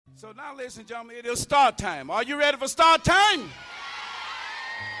So now, ladies and gentlemen, it is start time. Are you ready for start time?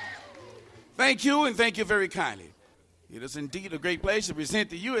 Thank you, and thank you very kindly. It is indeed a great pleasure to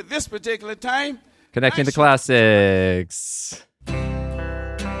present to you at this particular time. Connecting the Classics.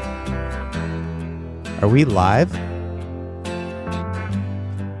 Are we live?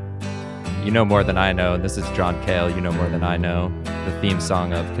 You know more than I know. This is John Cale, You Know More Than I Know, the theme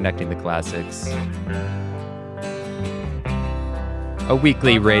song of Connecting the Classics. A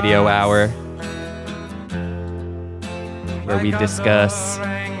weekly radio hour where we discuss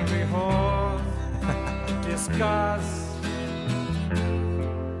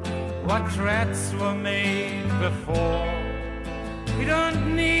what threats were made before. We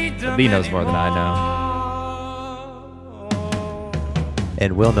don't need them Lee knows more than I know.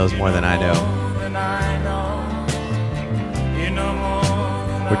 And Will knows more than I know.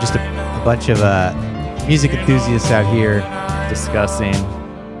 We're just a bunch of music enthusiasts out here discussing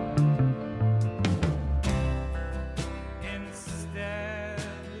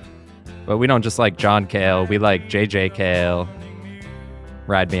but we don't just like John Cale, we like JJ Cale.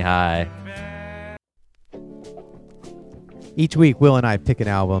 Ride Me High. Each week, Will and I pick an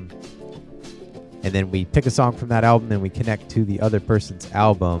album, and then we pick a song from that album, and we connect to the other person's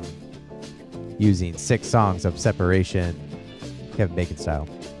album using 6 songs of separation, Kevin Bacon style.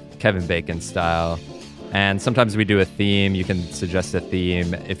 Kevin Bacon style. And sometimes we do a theme. You can suggest a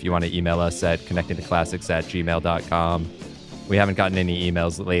theme if you want to email us at connectingtoclassics@gmail.com. We haven't gotten any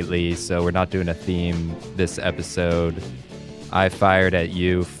emails lately, so we're not doing a theme this episode. I fired at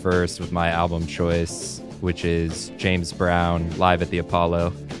you first with my album choice, which is James Brown, Live at the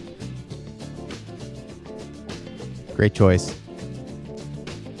Apollo. Great choice.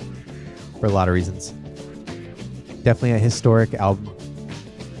 For a lot of reasons. Definitely a historic album.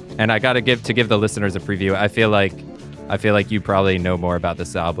 And I got to give the listeners a preview. I feel like you probably know more about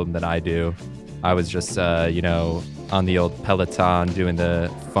this album than I do. I was just, on the old Peloton doing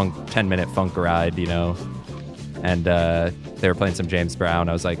the 10-minute funk ride, and they were playing some James Brown.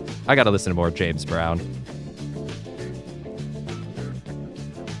 I was like, I got to listen to more James Brown.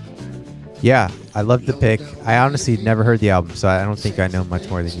 Yeah, I loved the pick. I honestly never heard the album, so I don't think I know much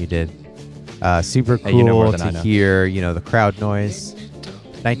more than you did. Super cool you know more than to I know. hear, the crowd noise.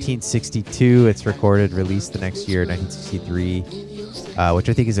 1962, it's recorded, released the next year, 1963, which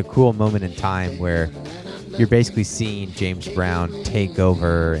I think is a cool moment in time where you're basically seeing James Brown take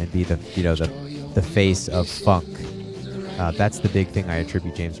over and be the face of funk. That's the big thing I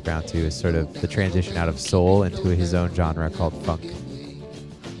attribute James Brown to, is sort of the transition out of soul into his own genre called funk.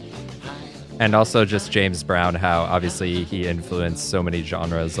 And also just James Brown, how obviously he influenced so many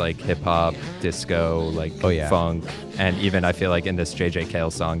genres like hip-hop, disco, funk. And even I feel like in this JJ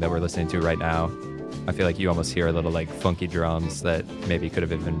Cale song that we're listening to right now, I feel like you almost hear a little funky drums that maybe could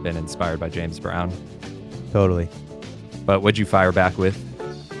have even been inspired by James Brown. Totally. But what'd you fire back with?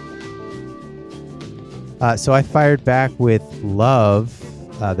 So I fired back with Love,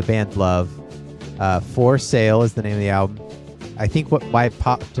 the band Love. For Sale is the name of the album. I think why it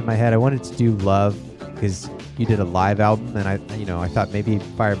popped in my head, I wanted to do Love because you did a live album, and I thought maybe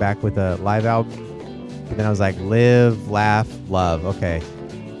fire back with a live album. But then I was like, Live, Laugh, Love. Okay.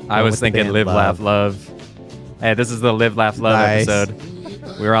 I was thinking Live, Laugh, Love. Hey, this is the Live, Laugh, Love episode.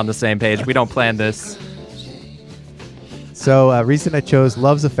 We're on the same page. We don't plan this. So reason I chose,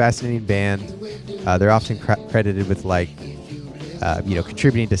 Love's a fascinating band. They're often credited with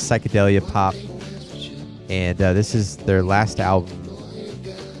contributing to psychedelia pop. And this is their last album,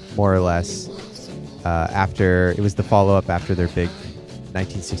 more or less, it was the follow-up after their big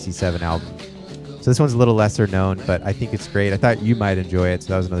 1967 album. So this one's a little lesser known, but I think it's great. I thought you might enjoy it,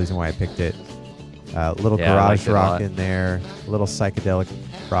 so that was another reason why I picked it. A little garage rock in there, a little psychedelic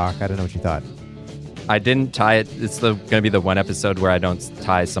rock. I don't know what you thought. I didn't tie it. It's going to be the one episode where I don't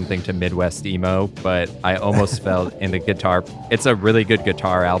tie something to Midwest emo, but I almost felt in the guitar. It's a really good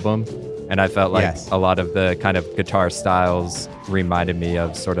guitar album. And I felt like a lot of the kind of guitar styles reminded me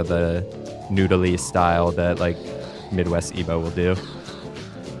of sort of the noodly style that Midwest emo will do.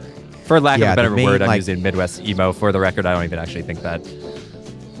 For lack of a better word, I'm using Midwest emo. For the record, I don't even actually think that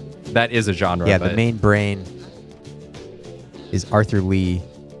is a genre. Yeah, the main brain is Arthur Lee,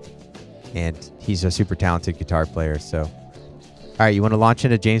 and he's a super talented guitar player. So, all right, you want to launch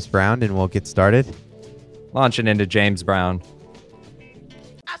into James Brown and we'll get started? Launching into James Brown.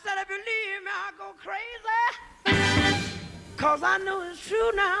 Cause I know it's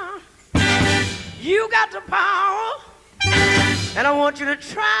true now. You got the power, and I want you to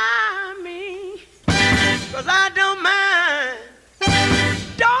try me. Cause I don't mind.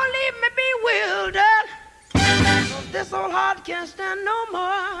 Don't leave me bewildered. Cause this old heart can't stand no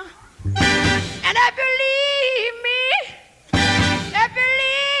more. And if you leave me,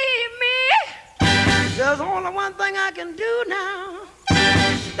 there's only one thing I can do now.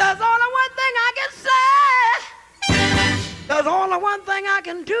 There's only one thing I can say. There's only one thing I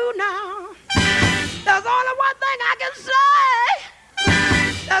can do now. There's only one thing I can say.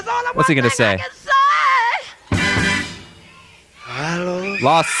 There's only What's he gonna say?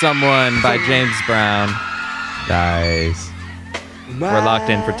 Lost Someone by James Brown. Nice. We're locked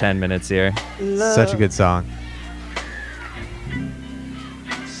in for 10 minutes here. Such a good song.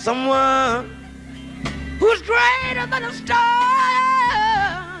 Someone who's greater than a star.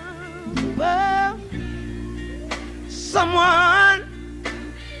 Someone.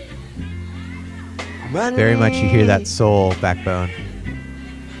 Very much you hear that soul backbone.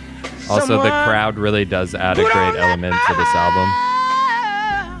 Also, the crowd really does add a great element to this album.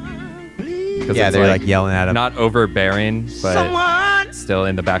 Yeah, they're like yelling at him. Not overbearing, but still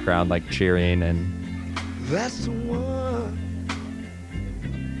in the background, like cheering and. That's the one.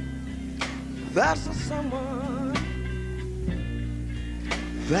 That's the someone.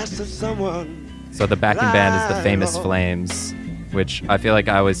 That's the someone. So the backing band is the Famous Flames, which I feel like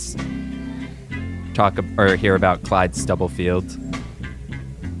I always talk or hear about Clyde Stubblefield.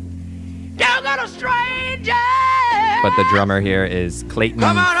 But the drummer here is Clayton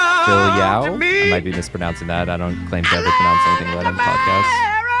Phil-Yao. I might be mispronouncing that. I don't claim to ever pronounce anything right on the podcast.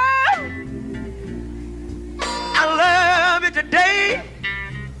 I love you today.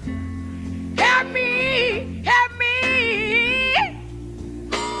 Help me.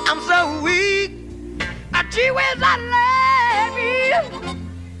 I'm so weak. Gee whiz, I love you.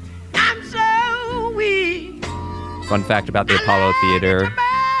 I'm so weak. Fun fact about the Apollo Theater.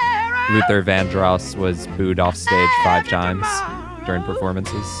 Luther Vandross was booed off stage 5 times during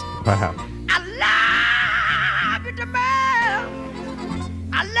performances. Wow. I love you tomorrow.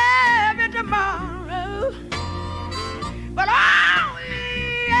 I love you tomorrow. But oh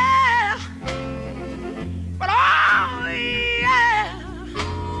yeah. But oh yeah.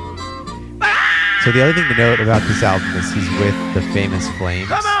 But So the other thing to note about this album is he's with the Famous Flames,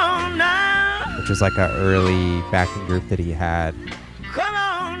 come on now. which was like an early backing group that he had. Come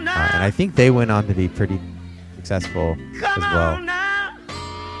on now. And I think they went on to be pretty successful as well.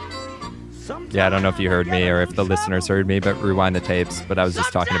 Yeah, I don't know if you heard me or if the listeners heard me, but rewind the tapes. But I was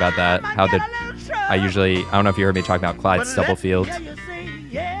just talking about that. How I don't know if you heard me talk about Clyde Stubblefield. The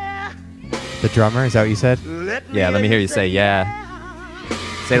drummer, is that what you said? Yeah, let me hear you say yeah.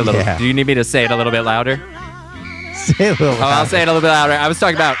 Say it a little. Yeah. Do you need me to say it a little bit louder? Say it a little Oh, I'll say it a little bit louder. I was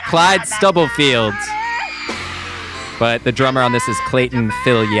talking about Clyde Stubblefield. But the drummer on this is Clayton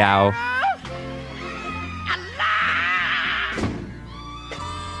Phil-Yao.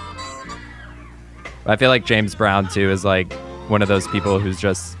 I feel like James Brown, too, is like one of those people who's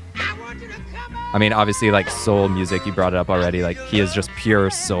just... I mean, obviously, like soul music, you brought it up already. Like, he is just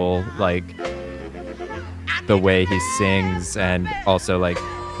pure soul. Like, the way he sings and also, like,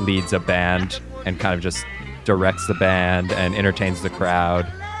 leads a band and kind of just directs the band and entertains the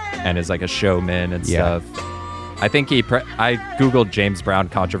crowd and is like a showman and stuff. I think I Googled James Brown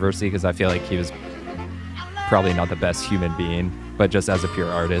controversy because I feel like he was probably not the best human being, but just as a pure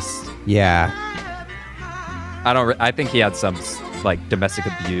artist. Yeah. I think he had some like domestic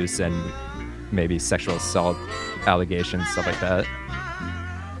abuse and maybe sexual assault allegations, stuff like that.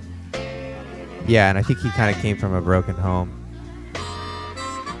 Yeah, and I think he kind of came from a broken home.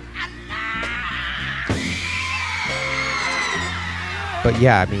 But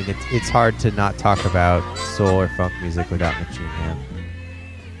yeah, I mean, it's hard to not talk about soul or funk music without mentioning him.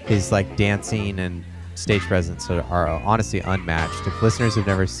 His like dancing and stage presence are honestly unmatched. If listeners have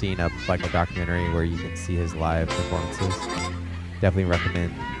never seen a documentary where you can see his live performances, definitely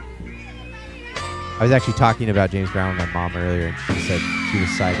recommend. I was actually talking about James Brown with my mom earlier, and she said she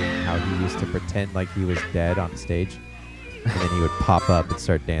was citing how he used to pretend like he was dead on stage, and then he would pop up and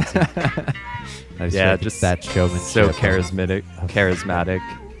start dancing. Yeah, just that showmanship. So charismatic.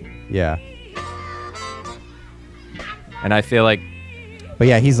 Yeah. And I feel like... But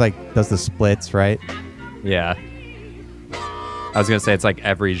yeah, he's like, does the splits, right? Yeah. I was going to say it's like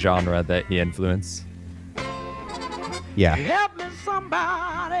every genre that he influenced. Yeah. Help me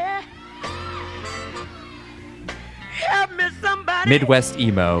somebody. Help me somebody. Midwest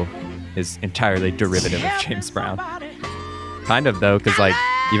emo is entirely derivative of James Brown. Kind of, though, because like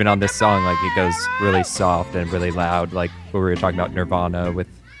even on this song, like it goes really soft and really loud, like what we were talking about Nirvana with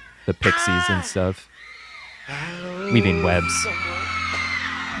the Pixies and stuff. Weaving webs.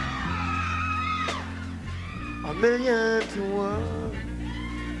 A million to one.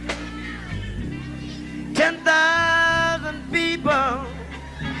 10,000 people out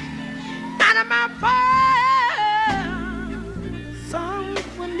of my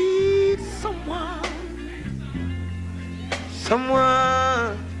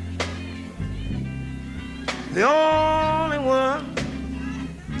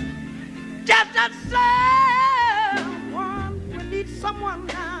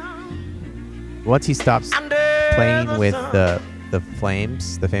Once he stops playing with the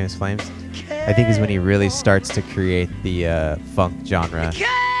Flames, the famous Flames, I think is when he really starts to create the funk genre.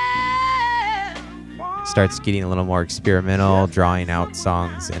 Starts getting a little more experimental, drawing out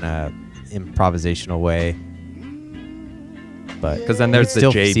songs in a improvisational way. But because then there's the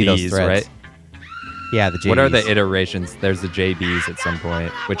JBs, right? Yeah, the JBs. What are the iterations? There's the JBs at some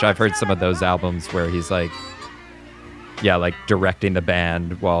point, which I've heard some of those albums where he's like, yeah, like directing the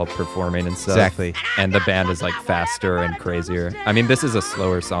band while performing and stuff. Exactly. And the band is like faster and crazier. I mean, this is a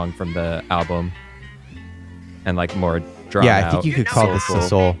slower song from the album, and like more drawn out. Yeah, I think you could call this a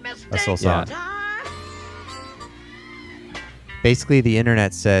soul song. Yeah. Basically, the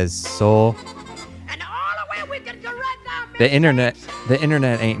internet says soul. The internet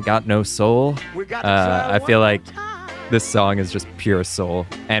ain't got no soul. I feel like this song is just pure soul,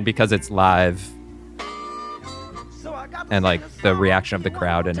 and because it's live, and like the reaction of the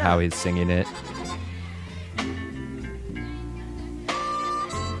crowd and how he's singing it.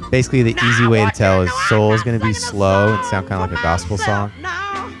 Basically, the easy way to tell is soul is going to be slow and sound kind of like a gospel song,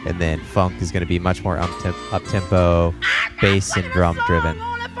 and then funk is going to be much more up-tempo, bass and drum driven.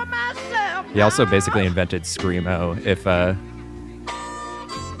 He also basically invented screamo. If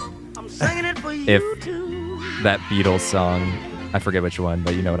that Beatles song, I forget which one,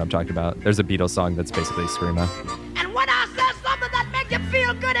 but you know what I'm talking about. There's a Beatles song that's basically screamo. And when I said something that make you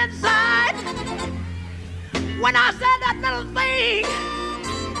feel good inside, when I said that little thing,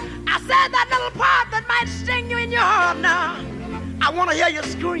 I said that little part that might sting you in your heart now, I want to hear you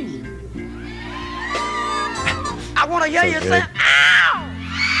scream. I want to hear you say, ow!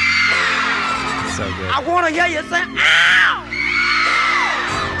 So good. I want to hear you say, ow!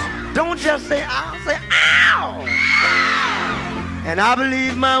 Don't just say, ow, say, ow! And I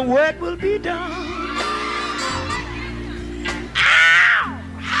believe my work will be done. Ow!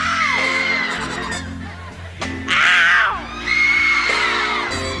 Ow!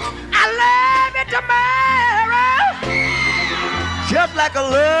 I love you tomorrow, just like a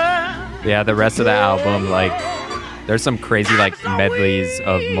love. Yeah, the rest of the album, like, there's some crazy like medleys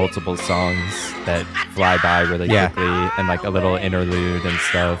of multiple songs that fly by really quickly, and like a little interlude and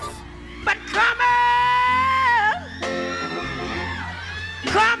stuff. But come on,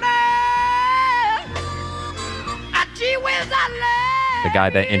 gee whiz, I love The guy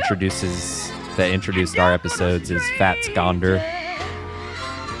that introduced our episodes is Fats Gonder.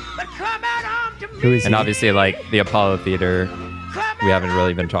 But come on home to me. Who is And he? obviously, like, the Apollo Theater, we haven't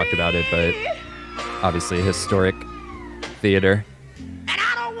really even talked about it, but obviously historic theater. And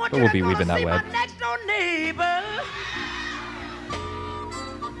I don't want But you we'll to be go weaving that see web. my next door neighbor.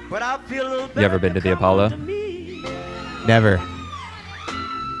 But I feel a little You ever been to the Apollo? Never.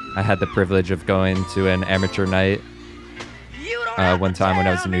 I had the privilege of going to an amateur night one time when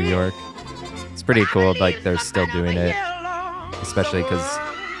I was in New York. It's pretty cool, like, they're still doing it, especially because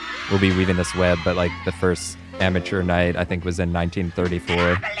we'll be weaving this web, but like the first amateur night I think was in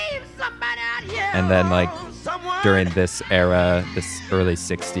 1934, and then like during this era, this early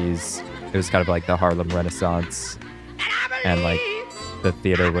 60s, it was kind of like the Harlem Renaissance, and like the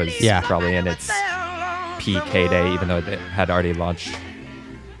theater was probably in its peak heyday, even though it had already launched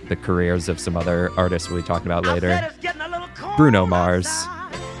the careers of some other artists we'll be talking about later. Bruno Mars.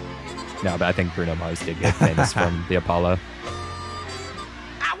 No, but I think Bruno Mars did get famous from the Apollo.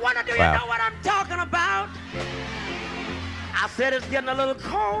 I wonder, do you know what I'm talking about? I said it's getting a little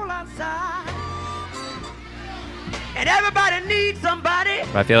cold outside. And everybody needs somebody.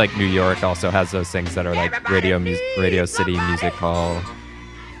 But I feel like New York also has those things that are like Radio City Music Hall,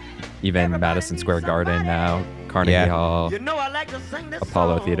 even Madison Square Garden now, Carnegie Hall, You know I like to sing this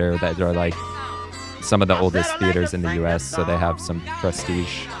Apollo song. Theater, that are like some of the oldest theaters in the U.S., so they have some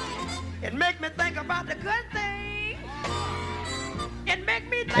prestige. It make me think about the good things. It make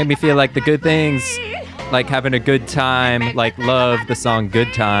me think Made me feel about like the good things, like having a good time, like love the song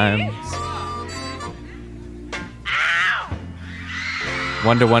Good Times.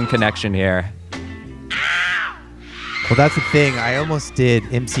 One-to-one connection here. Well, that's the thing. I almost did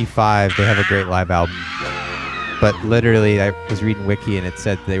MC5. They have a great live album. But literally, I was reading Wiki and it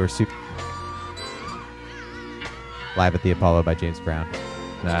said they were super Live at the Apollo by James Brown.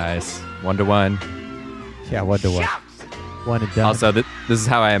 Nice. One-to-one. Yeah, 1-to-1. One and done. Also, this is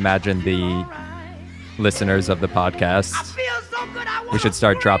how I imagine the listeners of the podcast. We should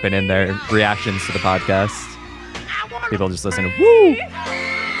start dropping in their reactions to the podcast. People just listen to, woo!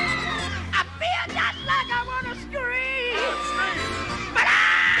 I feel just like I want to scream. But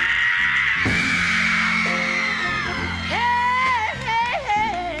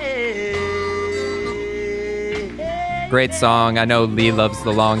Great song. I know Lee loves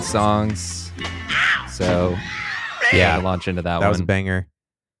the long songs. So Yeah. to launch into that That one. was a banger.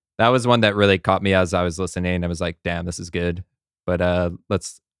 That was one that really caught me as I was listening. I was like, damn, this is good. But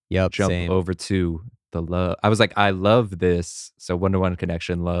let's Yep, jump same. over to the love. I was like, I love this. So 1-to-1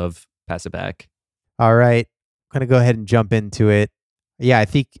 connection, love, pass it back. All right. I'm going to go ahead and jump into it. Yeah, I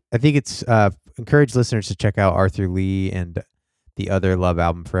think it's encourage listeners to check out Arthur Lee and the other Love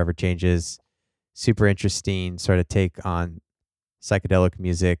album, Forever Changes. Super interesting sort of take on psychedelic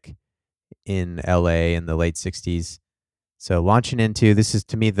music in LA in the late 60s. So launching into, this is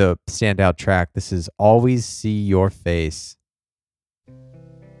to me the standout track. This is Always See Your Face.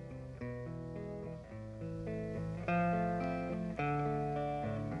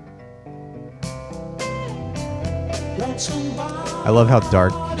 I love how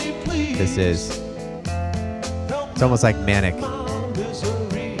dark this is. It's almost like manic.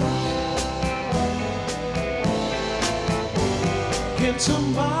 Can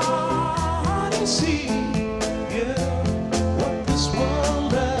somebody see what this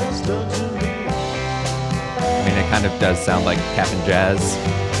world has done to me? I mean, it kind of does sound like Captain Jazz.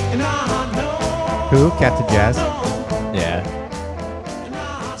 And I know Who? Captain Jazz? Yeah.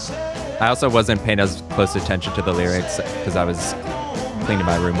 I also wasn't paying as close attention to the lyrics because I was cleaning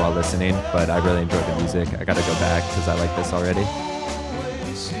my room while listening, but I really enjoyed the music. I got to go back because I like this already.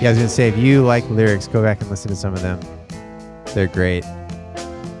 Yeah, I was going to say, if you like lyrics, go back and listen to some of them. They're great.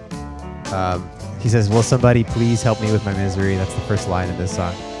 He says, will somebody please help me with my misery? That's the first line of this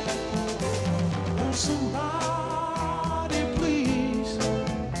song. somebody please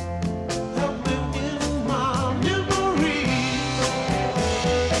help me in my memory.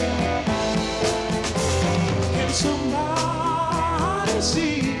 Can somebody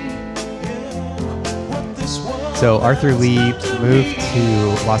see what this world So Arthur Lee moved to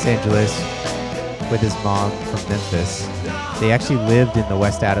Los Angeles with his mom from Memphis. They actually lived in the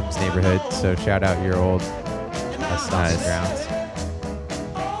West Adams neighborhood, so shout out your old stomping grounds.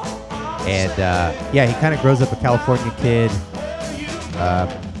 And yeah, he kind of grows up a California kid,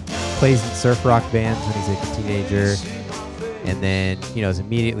 plays in surf rock bands when he's like a teenager, and then, you know, is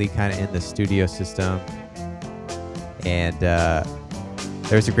immediately kind of in the studio system. And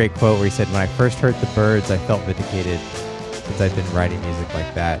there's a great quote where he said, when I first heard the Byrds, I felt vindicated since I've been writing music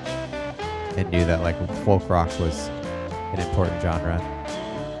like that and knew that like folk rock was an important genre.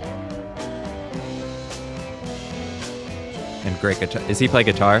 And great guitar. Does he play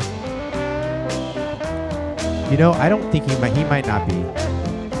guitar? You know, I don't think he might not be.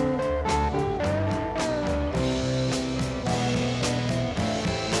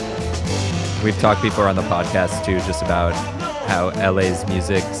 We've talked before on the podcast too, just about how LA's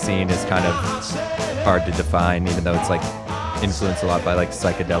music scene is kind of hard to define, even though it's like influenced a lot by like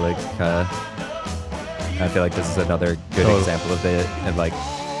psychedelic. I feel like this is another good example of it, and like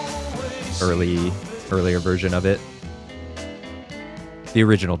earlier version of it. The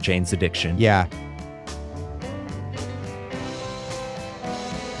original Jane's Addiction. Yeah.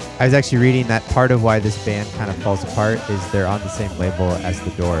 I was actually reading that part of why this band kind of falls apart is they're on the same label as The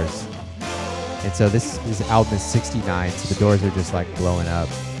Doors. And so this album is 69, so The Doors are just like blowing up.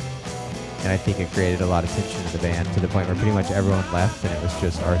 And I think it created a lot of tension in the band to the point where pretty much everyone left and it was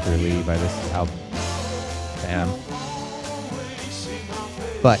just Arthur Lee by this album. Damn.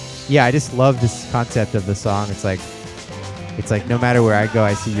 But yeah, I just love this concept of the song. It's like no matter where I go,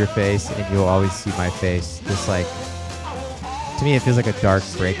 I see your face and you'll always see my face. Just like, to me, it feels like a dark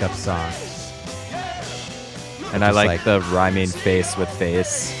breakup song. And I Just like the rhyming face with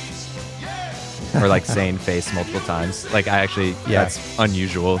face. Or like saying face multiple times. Like I actually, that's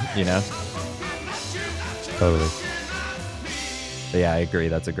unusual, you know? Totally. But yeah, I agree.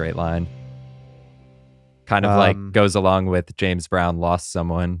 That's a great line. Kind of like goes along with James Brown Lost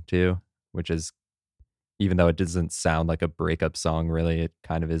Someone too, which is, even though it doesn't sound like a breakup song, really, it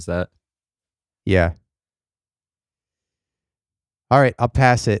kind of is that. Yeah. All right, I'll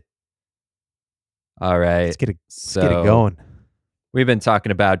pass it. All right. Let's get it going. We've been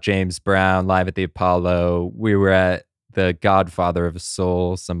talking about James Brown live at the Apollo. We were at the Godfather of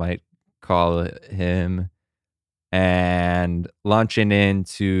Soul, some might call it him. And launching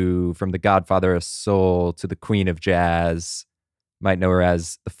into from the Godfather of Soul to the Queen of Jazz, might know her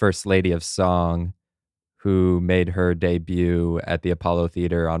as the First Lady of Song, who made her debut at the Apollo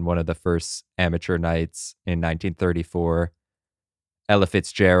Theater on one of the first amateur nights in 1934, Ella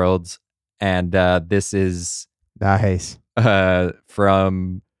Fitzgerald. And this is nice.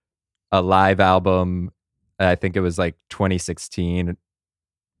 From a live album, I think it was like 2016.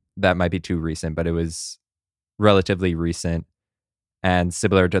 That might be too recent, but it was relatively recent. And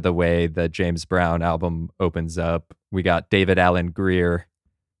similar to the way the James Brown album opens up, we got David Alan Grier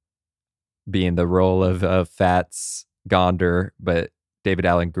being the role of Fats Gonder, but David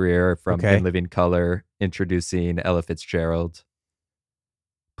Allen Greer from In Living Color introducing Ella Fitzgerald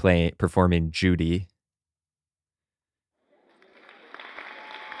performing Judy.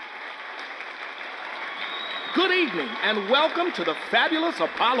 Good evening and welcome to the fabulous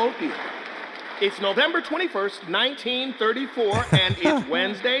Apollo Theater. It's November 21st, 1934, and it's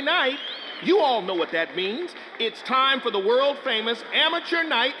Wednesday night. You all know what that means. It's time for the world-famous amateur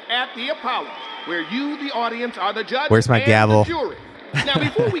night at the Apollo, where you, the audience, are the judge Where's my and gavel? the jury. Now,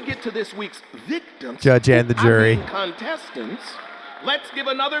 before we get to this week's victims, Judge and the jury. Contestants, let's give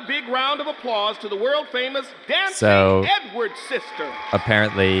another big round of applause to the world-famous Dancing So, Edwards sister.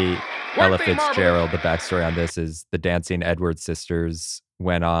 Apparently, Ella Weren't they Fitzgerald, the backstory on this is the Dancing Edwards sisters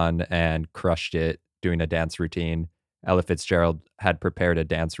went on and crushed it doing a dance routine. Ella Fitzgerald had prepared a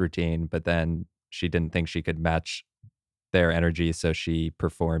dance routine, but then she didn't think she could match their energy, so she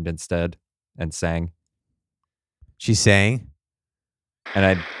performed instead and sang. She sang? And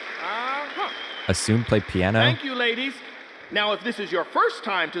I assume played piano. Thank you, ladies. Now, if this is your first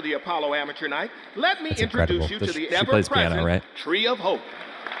time to the Apollo Amateur Night, let me That's introduce incredible. you to the She plays piano, ever-present right? Tree of Hope,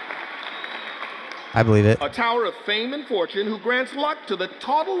 I believe it. a tower of fame and fortune who grants luck to the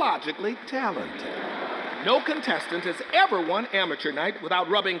tautologically talented. No contestant has ever won Amateur Night without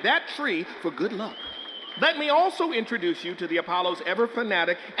rubbing that tree for good luck. Let me also introduce you to the Apollo's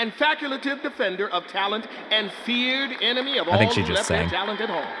ever-fanatic and facultative defender of talent and feared enemy of all think she who just left their sang. talent at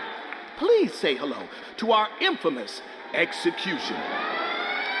home. Please say hello to our infamous executioner.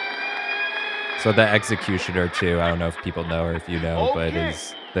 So the executioner too, I don't know if people know or if you know, but Okay.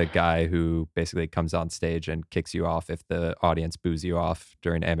 is the guy who basically comes on stage and kicks you off if the audience boos you off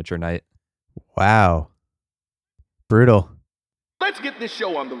during amateur night. Wow. Brutal. Let's get this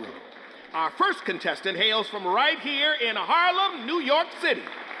show on the road. Our first contestant hails from right here in Harlem, New York City,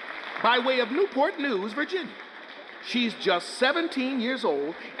 by way of Newport News, Virginia. She's just 17 years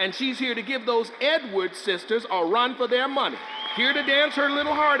old, and she's here to give those Edwards sisters a run for their money. Here to dance her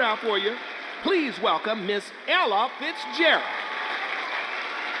little heart out for you. Please welcome Miss Ella Fitzgerald.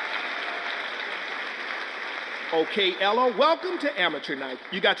 Okay, Ella, welcome to Amateur Night.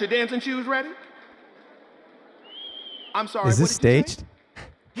 You got your dancing shoes ready? I'm sorry, Is this what did you say? staged?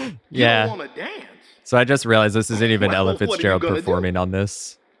 You Yeah. don't want to dance? So I just realized this isn't even Well, Ella what are you Fitzgerald gonna do? performing on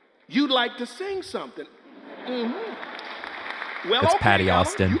this. You'd like to sing something. Mm-hmm. Well, It's okay, Patty Ella,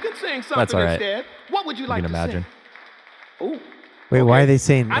 Austin. You can sing something That's all right. instead. What would you like You can to imagine. sing? Ooh. Wait, why are they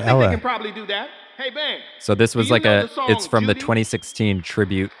saying I think Ella? they can probably do that. Hey, bang. So this was Do you like know the song, it's from the Judy? 2016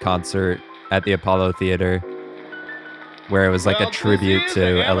 tribute concert at the Apollo Theater, where it was like Well, a tribute this is the to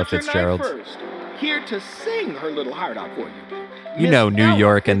Ella Amateur Night Fitzgerald. First. Here to sing her little heart out for you. You Miss know New Ella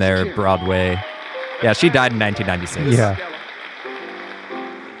York and their Fitzgerald. Broadway. Yeah, she died in 1996. Yeah.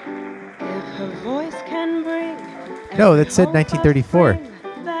 If her voice can bring No, that said 1934.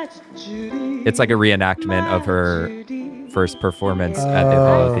 That's Judy. It's like a reenactment of her first performance at the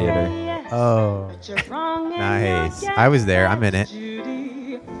Apollo Theater. Oh. Nice. I was there. I'm in it.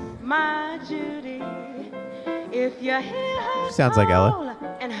 Judy, my Judy. If you hear her Sounds like Ella. call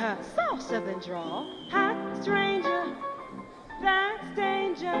and her soft southern drawl, hot stranger, that's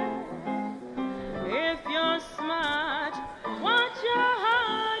danger. If you're smart, watch your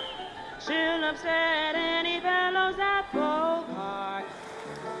heart. She'll upset any fellow's apple cart.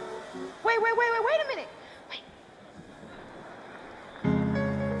 Wait a minute. Wait.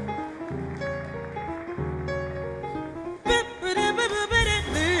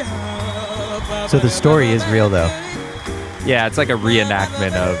 So the story is real, though. Yeah, it's like a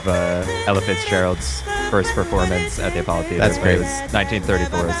reenactment of Ella Fitzgerald's first performance at the Apollo Theater. That's but great. It was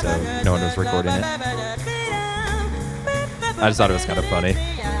 1934, so no one was recording it. I just thought it was kind of funny.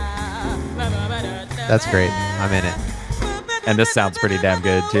 That's great. I'm in it. And this sounds pretty damn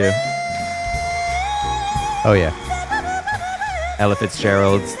good, too. Oh, yeah. Ella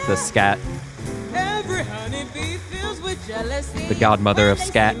Fitzgerald's the scat, the godmother of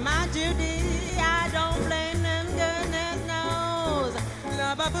scat.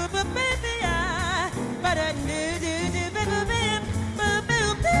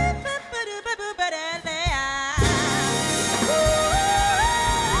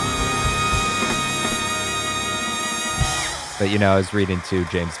 But, you know, I was reading too,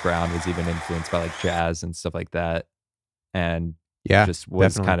 James Brown was even influenced by like jazz and stuff like that. And Yeah. just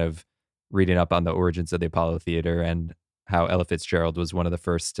was definitely. kind of reading up on the origins of the Apollo Theater and how Ella Fitzgerald was one of the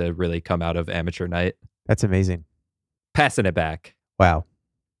first to really come out of amateur night. That's amazing. Passing it back. Wow.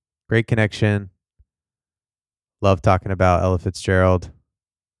 Great connection. Love talking about Ella Fitzgerald.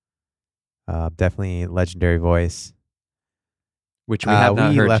 Definitely legendary voice. which we have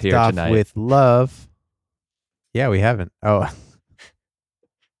not we heard left here off tonight. with Love. Yeah, we haven't. Oh,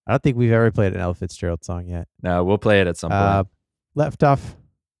 I don't think we've ever played an Ella Fitzgerald song yet. No, we'll play it at some point. Left off,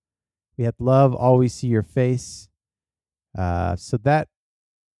 we had Love, Always See Your Face.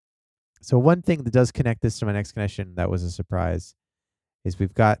 So one thing that does connect this to my next connection that was a surprise is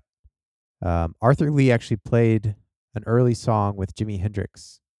we've got Arthur Lee actually played an early song with Jimi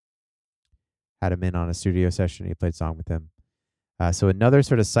Hendrix. Had him in on a studio session. He played a song with him. So another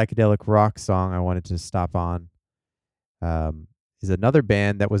sort of psychedelic rock song I wanted to stop on is another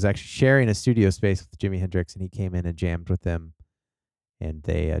band that was actually sharing a studio space with Jimi Hendrix, and he came in and jammed with them, and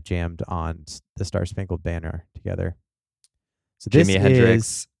they jammed on the Star Spangled Banner together. So this Jimi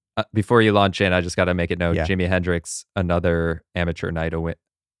Hendrix. Before you launch in, I just got to make it known. Yeah. Jimi Hendrix, another amateur night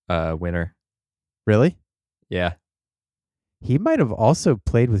winner. Really? Yeah. He might have also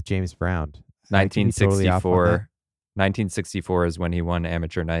played with James Brown. I could be totally off on that. 1964 is when he won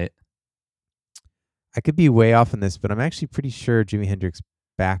amateur night. I could be way off on this, but I'm actually pretty sure Jimi Hendrix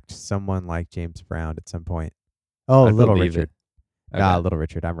backed someone like James Brown at some point. Oh, I Little believe Richard. it. Nah, Okay. Little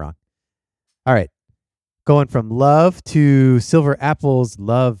Richard. I'm wrong. All right. Going from Love to Silver Apple's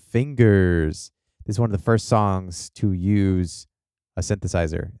Love Fingers. This is one of the first songs to use a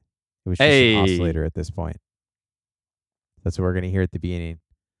synthesizer. It was just Hey. an oscillator at this point. That's what we're going to hear at the beginning.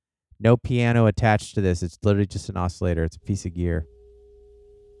 No piano attached to this. It's literally just an oscillator. It's a piece of gear.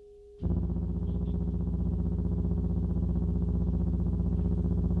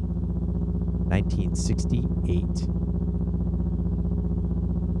 (1968).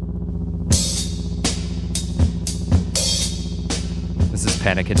 This is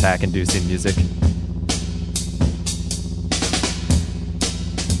panic attack inducing music.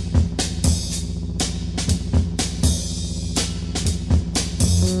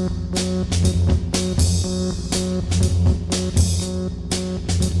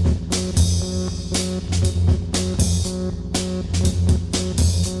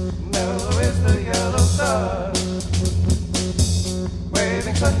 Mellow is the yellow sun,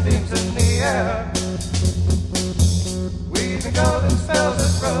 waving sunbeams in the air, weaving golden spells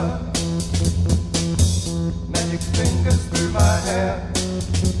that run, magic fingers through my hair,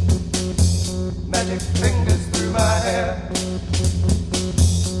 magic fingers through my hair.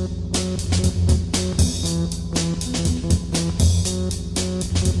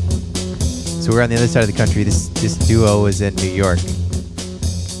 So we're on the other side of the country. This duo is in New York.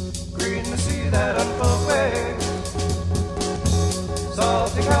 Green the sea that unfolds waves,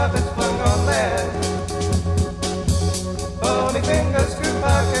 salty carpets flung on land, bony fingers through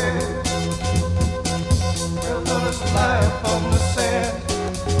my hair, where lovers lie upon the sand,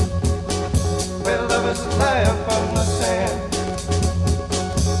 where lovers lie upon the sand.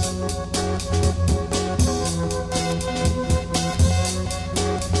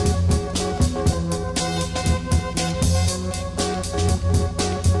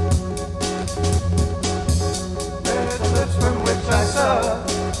 Where the lips from which I saw.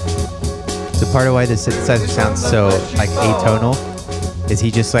 So part of why the synthesizer sounds so like atonal is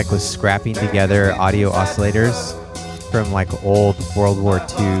he just like was scrapping together audio oscillators from like old World War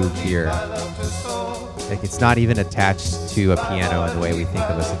II gear. Like it's not even attached to a piano in the way we think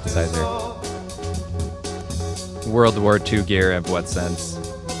of a synthesizer. World War II gear in what sense?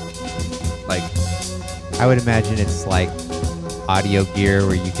 Like, I would imagine it's like audio gear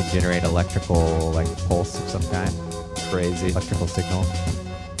where you can generate electrical like pulse of some kind, crazy. electrical signal.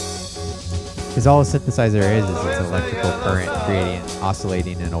 Because all a synthesizer is it's electrical current creating,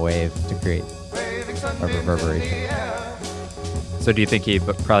 oscillating in a wave to create a reverberation. So do you think he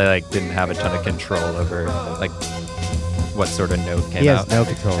probably like didn't have a ton of control over like what sort of note came He out? has no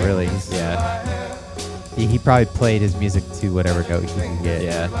control really. He's, Yeah. he probably played his music to whatever note he could get.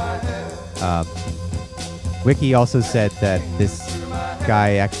 Yeah. Wiki also said that this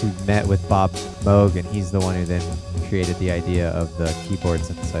guy actually met with Bob Moog, and he's the one who then created the idea of the keyboard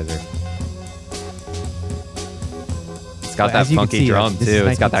synthesizer. It's got Well, that as you can funky see, drum this is too.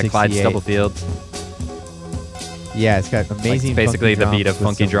 It's got that Clyde 1968. Stubblefield. Yeah, it's got amazing. basically funky the beat of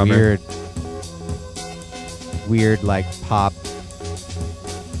drums Funky with some Drummer. Weird like pop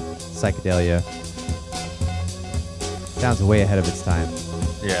psychedelia. Sounds way ahead of its time.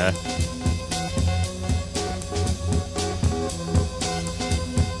 Yeah.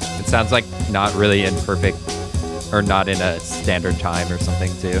 It sounds like not really in perfect or not in a standard time or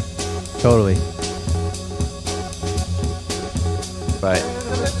something too. Totally. But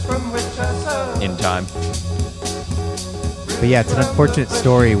in time. But yeah, it's an unfortunate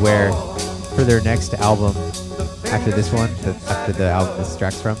story where for their next album, after this one, after the album this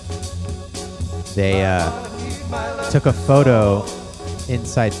tracks from, they took a photo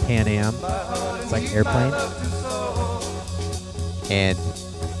inside Pan Am. It's like airplane. And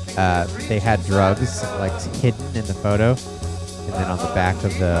they had drugs like hidden in the photo. And then on the back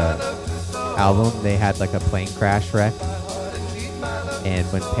of the album, they had like a plane crash wreck. And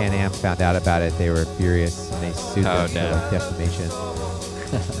when Pan Am found out about it, they were furious and they sued them for like defamation.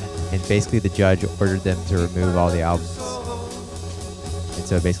 And basically the judge ordered them to remove all the albums. And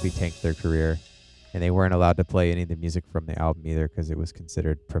so it basically tanked their career. And they weren't allowed to play any of the music from the album either because it was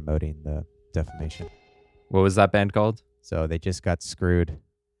considered promoting the defamation. What was that band called? So they just got screwed.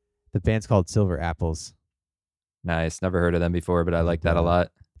 The band's called Silver Apples. Nice. Never heard of them before, but I like that a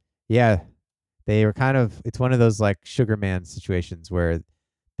lot. Yeah. They were kind of, it's one of those like Sugar Man situations where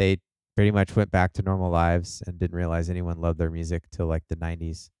they pretty much went back to normal lives and didn't realize anyone loved their music till like the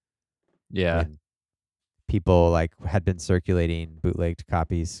 90s. Yeah. And people like had been circulating bootlegged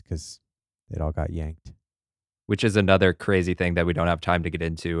copies because it all got yanked. Which is another crazy thing that we don't have time to get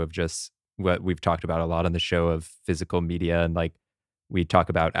into, of just what we've talked about a lot on the show of physical media. And like we talk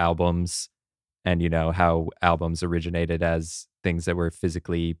about albums and, you know, how albums originated as things that were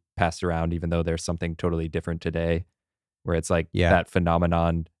physically passed around, even though there's something totally different today, where it's like that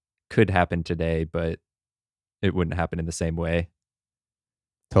phenomenon could happen today, but it wouldn't happen in the same way.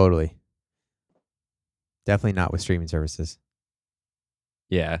 Totally. Definitely not with streaming services.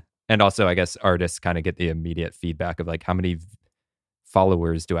 Yeah. And also, I guess artists kind of get the immediate feedback of like, how many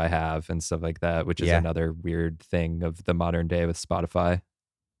followers do I have and stuff like that, which is another weird thing of the modern day with Spotify.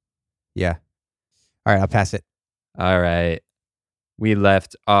 Yeah. All right, I'll pass it. All right. We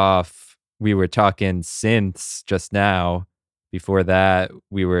left off, we were talking synths just now. Before that,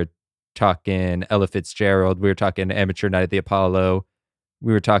 we were talking Ella Fitzgerald. We were talking Amateur Night at the Apollo.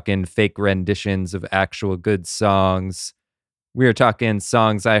 We were talking fake renditions of actual good songs. We were talking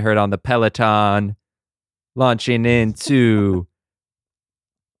songs I heard on the Peloton. Launching into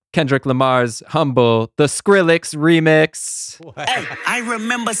Kendrick Lamar's Humble, the Skrillex remix. Hey, I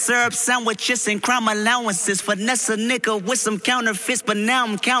remember syrup sandwiches and crime allowances. Finesse a nigga with some counterfeits, but now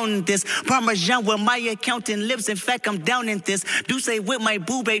I'm counting this. Parmesan where my accountant lives. In fact, I'm down in this. Do say with my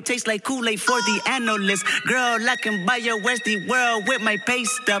boo babe tastes like Kool-Aid for the analyst. Girl, I can buy your Westy world with my pay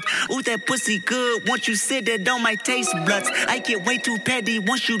stub. Ooh, that pussy good. Once you sit it on my taste buds. I get way too petty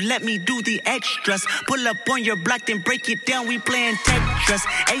once you let me do the extras. Pull up on your block, then break it down. We playing Tetris.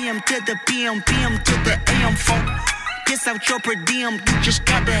 AM to the PM, PM to the AM phone. Piss out your per diem, you just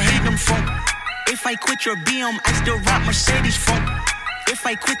gotta hate them phone. If I quit your BM, I still rock Mercedes phone. If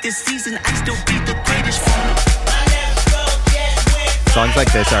I quit this season, I still be the greatest phone. Songs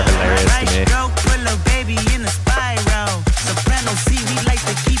like this are hilarious to me. Pull a baby in a spiral. Soprano C, we like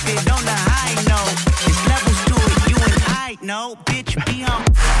to keep it on the high note. There's levels to it, you and I know. Bitch, be on.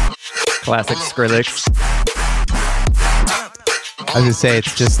 Classic Skrillex. I was gonna say,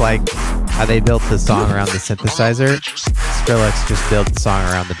 it's just like how they built the song around the synthesizer. Skrillex just built the song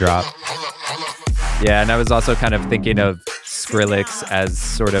around the drop. Yeah, and I was also kind of thinking of Skrillex as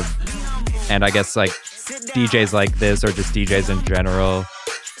sort of, and I guess like DJs like this, or just DJs in general,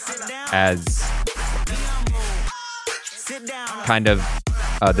 as kind of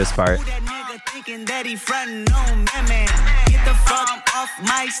this part.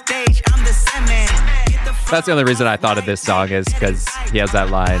 That's the only reason I thought of this song, is because he has that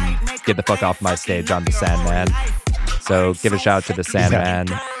line, "Get the fuck off my stage, I'm the Sandman." So give a shout out to the Sandman,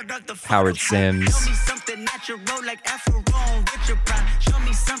 Howard Sims.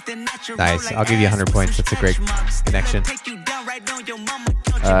 Nice. I'll give you 100 points. That's a great connection.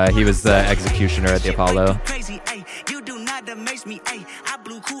 He was the executioner at the Apollo.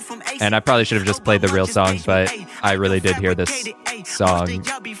 And I probably should have just played the real songs, but I really did hear this song.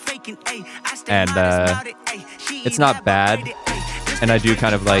 And it's not bad. And I do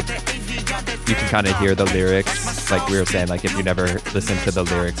kind of like, you can kind of hear the lyrics. Like we were saying, like if you never listened to the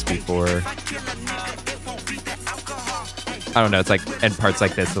lyrics before, I don't know, it's like, in parts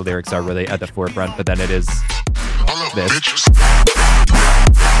like this, the lyrics are really at the forefront, but then it is this.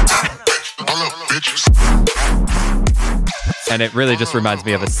 And it really just reminds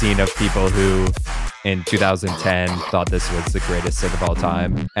me of a scene of people who in 2010 thought this was the greatest synth of all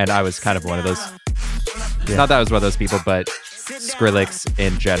time. And I was kind of one of those. Yeah. Not that I was one of those people, but Skrillex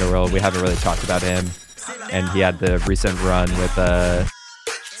in general, we haven't really talked about him. And he had the recent run with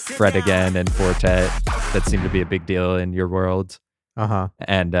Fred Again and Fortet that seemed to be a big deal in your world. Uh-huh.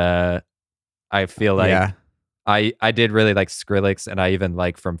 And I feel like I did really like Skrillex, and I even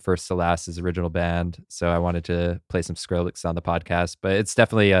like From First to Last, his original band. So I wanted to play some Skrillex on the podcast. But it's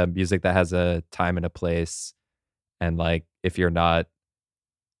definitely a music that has a time and a place. And like, if you're not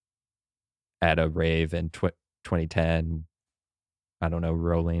at a rave in 2010, I don't know,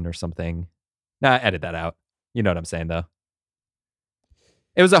 Rolling or something. Nah, edit that out. You know what I'm saying, though.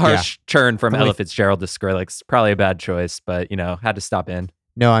 It was a harsh turn from Ella Fitzgerald to Skrillex. Probably a bad choice, but, had to stop in.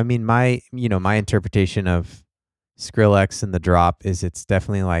 No, I mean, my interpretation of Skrillex and the drop is it's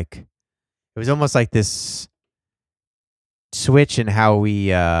definitely like, it was almost like this switch in how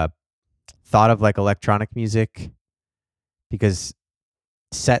we thought of like electronic music, because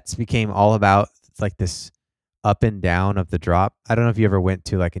sets became all about like this up and down of the drop. I don't know if you ever went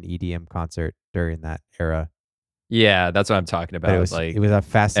to like an EDM concert during that era. Yeah, that's what I'm talking about. It was a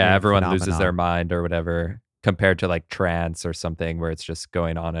fascinating everyone phenomenon. loses their mind or whatever, compared to like trance or something where it's just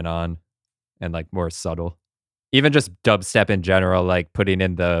going on and like more subtle. Even just dubstep in general, like putting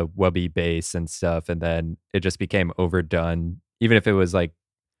in the wubby bass and stuff, and then it just became overdone. Even if it was like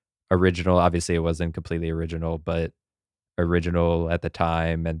original, obviously it wasn't completely original, but original at the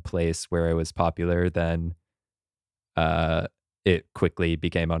time and place where it was popular, then it quickly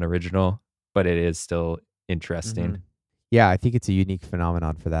became unoriginal, but it is still interesting. Mm-hmm. Yeah, I think it's a unique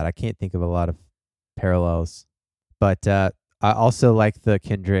phenomenon for that. I can't think of a lot of parallels, but I also like the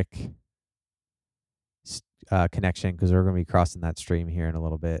Kendrick connection, because we're going to be crossing that stream here in a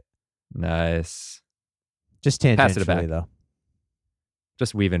little bit. Nice. Just tangentially, though.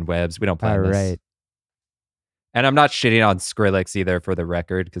 Just weaving webs. We don't plan All this. Right. And I'm not shitting on Skrillex either, for the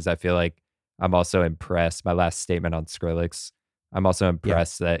record, because I feel like I'm also impressed. My last statement on Skrillex, I'm also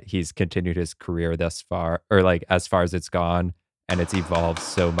impressed that he's continued his career thus far, or like as far as it's gone, and it's evolved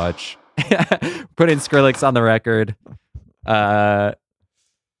so much. Putting Skrillex on the record.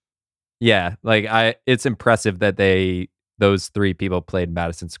 Yeah, like it's impressive that those three people played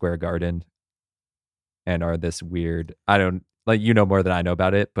Madison Square Garden and are this weird, I don't, like, more than I know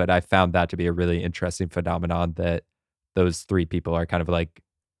about it, but I found that to be a really interesting phenomenon, that those three people are kind of like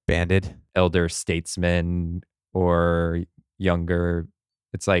banded elder statesmen or younger.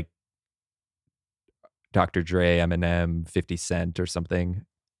 It's like Dr. Dre, Eminem, 50 Cent or something.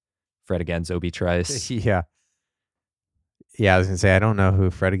 Fred Again's Obi Trice. Yeah, I was going to say, I don't know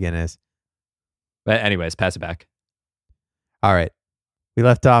who Fred Again is. But anyways, pass it back. All right. We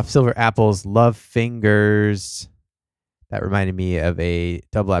left off Silver Apple's Love Fingers. That reminded me of a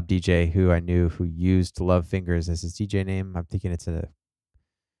Double App DJ who I knew who used Love Fingers as his DJ name. I'm thinking it's a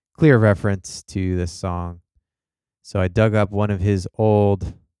clear reference to this song. So I dug up one of his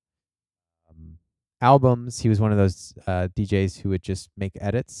old albums. He was one of those DJs who would just make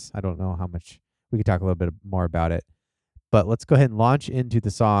edits. I don't know how much. We could talk a little bit more about it. But let's go ahead and launch into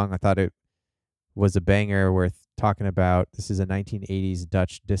the song. I thought it was a banger worth talking about. This is a 1980s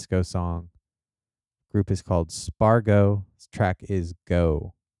Dutch disco song. Group is called Spargo. This track is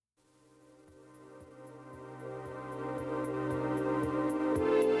Go.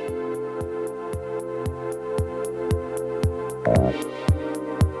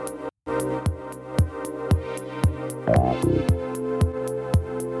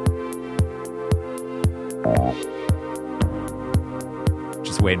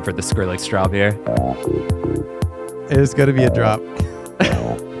 Just waiting for the Skrillex drop here. It's going to be a drop.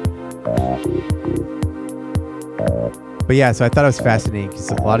 But yeah, so I thought it was fascinating because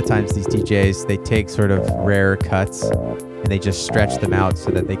a lot of times these DJs, they take sort of rare cuts and they just stretch them out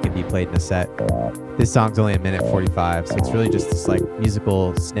so that they can be played in a set. This song's only 1:45, so it's really just this like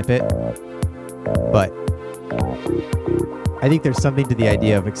musical snippet. But I think there's something to the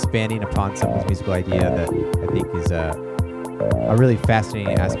idea of expanding upon someone's musical idea that I think is a really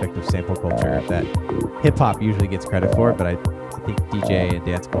fascinating aspect of sample culture that hip hop usually gets credit for, but I think DJ and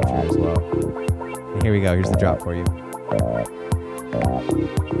dance culture as well. And here we go. Here's the drop for you.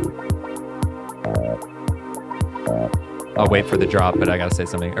 I'll wait for the drop, but I gotta say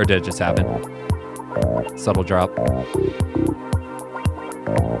something. Or did it just happen? Subtle drop.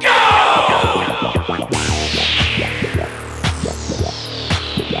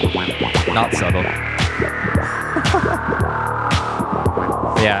 Not subtle.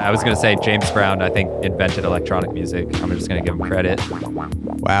 Yeah, I was gonna say James Brown, I think, invented electronic music. I'm just gonna give him credit.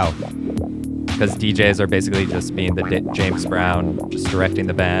 Wow. Because DJs are basically just being the James Brown, just directing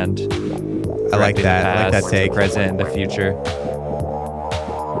the band. I like that. I like that take. The present, the future.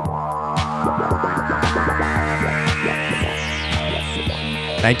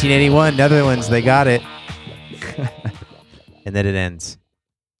 "1981, Netherlands, they got it." And then it ends.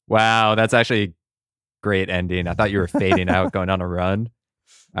 Wow, that's actually a great ending. I thought you were fading out, going on a run.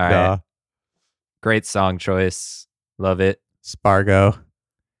 All right. Duh. Great song choice. Love it. Spargo.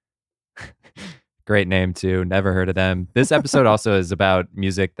 Great name too. Never heard of them. This episode also is about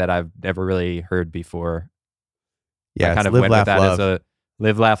music that I've never really heard before. Yeah, I kind of Live, went Laugh, with that Love. as a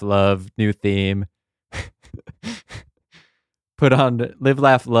Live, Laugh, Love, new theme. put on Live,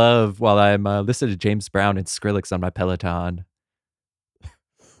 Laugh, Love while I'm listening to James Brown and Skrillex on my Peloton.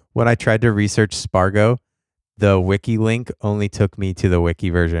 When I tried to research Spargo, the wiki link only took me to the wiki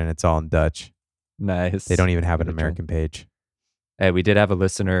version. It's all in Dutch. Nice. They don't even have an American page. Hey, we did have a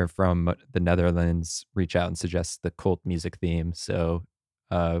listener from the Netherlands reach out and suggest the cult music theme. So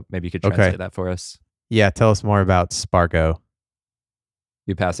maybe you could translate that for us. Yeah, tell us more about Spargo.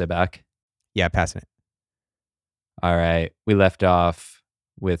 You pass it back? Yeah, passing it. All right. We left off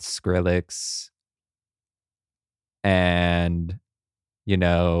with Skrillex. And, you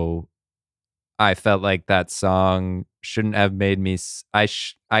know, I felt like that song shouldn't have made me... I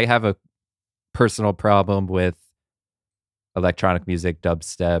have a personal problem with electronic music,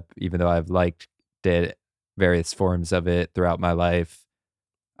 dubstep, even though I've liked it, various forms of it throughout my life.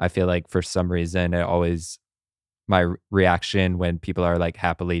 I feel like for some reason, my reaction when people are like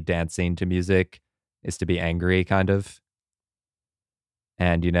happily dancing to music is to be angry, kind of.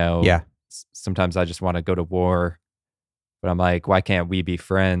 And, you know, sometimes I just want to go to war, but I'm like, why can't we be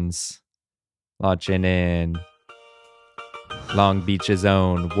friends? Launching in Long Beach's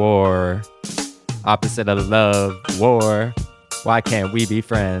own war. Opposite of love, war. Why can't we be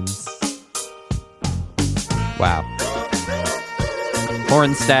friends? Wow.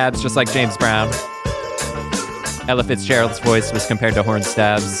 Horn stabs, just like James Brown. Ella Fitzgerald's voice was compared to horn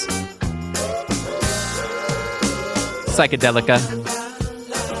stabs. Psychedelica.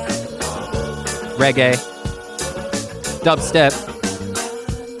 Reggae. Dubstep.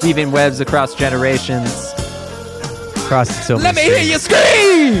 Weaving webs across generations. Across so Let me hear you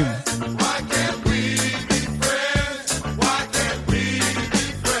scream!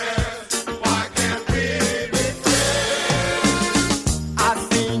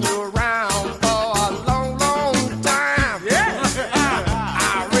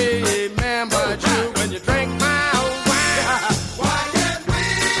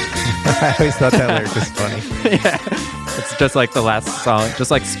 I always thought that lyric was funny. Yeah. It's just like the last song, just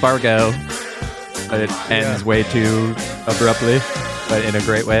like Spargo. But it ends way too abruptly, but in a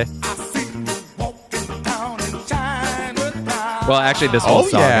great way. Well, actually, this whole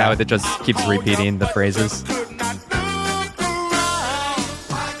song now, it just keeps repeating the phrases.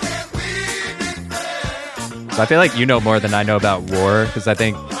 So I feel like you know more than I know about war, because I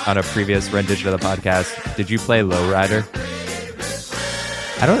think on a previous rendition of the podcast, did you play Lowrider?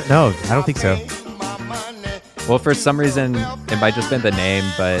 I don't know. I don't think so. Well, for some reason, it might just been the name,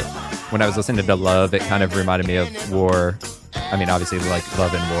 but when I was listening to Love, it kind of reminded me of war. I mean, obviously, like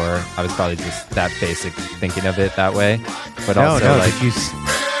Love and War. I was probably just that basic thinking of it that way. But also, like,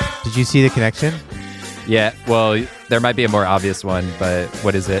 did you see the connection? Yeah. Well, there might be a more obvious one, but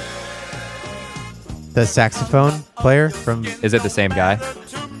what is it? The saxophone player from... Is it the same guy?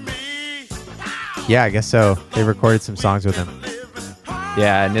 Yeah, I guess so. They recorded some songs with him.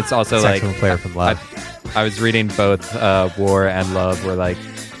 Yeah, and it's also like... Saxophone player from Love. I was reading both War and Love were like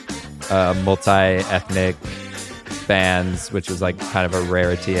multi-ethnic bands, which was like kind of a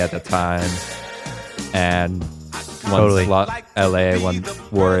rarity at the time. And one's LA, one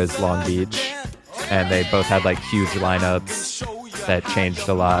War is Long Beach. And they both had like huge lineups that changed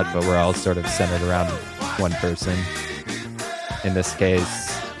a lot, but were all sort of centered around one person. In this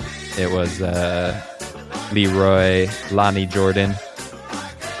case, it was Leroy, Lonnie Jordan.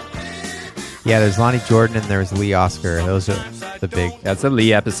 Yeah, there's Lonnie Jordan and there's Lee Oscar. Those are the big... That's a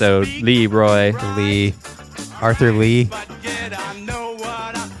Lee episode. Leroy. Lee. Arthur Lee. I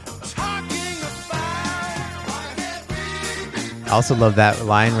also love that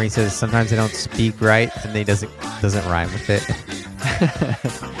line where he says, sometimes I don't speak right, and he doesn't rhyme with it.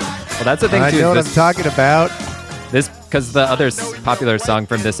 Well, that's the thing, too. I know what I'm talking about. This, because the other popular song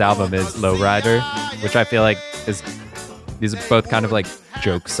from this album is Lowrider, which I feel like is... These are both kind of like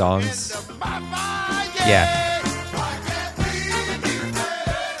joke songs. Yeah.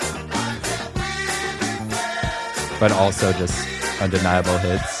 But also just undeniable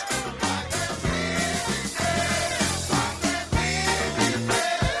hits.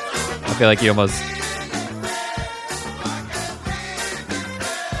 I feel like you almost...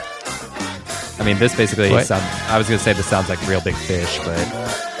 I mean, this basically sounds... I was going to say this sounds like Real Big Fish, but...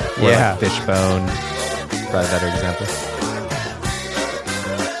 Yeah. Like Fishbone. Probably a better example.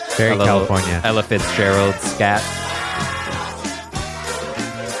 Very California. Ella Fitzgerald scat.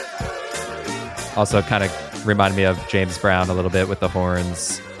 Also kind of reminded me of James Brown a little bit with the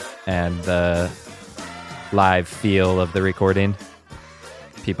horns and the live feel of the recording.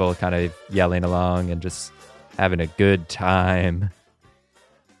 People kind of yelling along and just having a good time.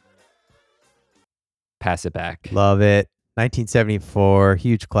 Pass it back. Love it. 1974,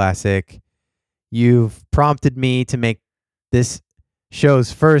 huge classic. You've prompted me to make this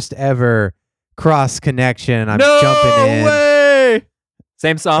show's first ever cross connection. I'm no jumping in. way!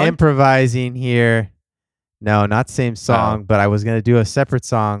 Same song? Improvising here. No, not same song, but I was going to do a separate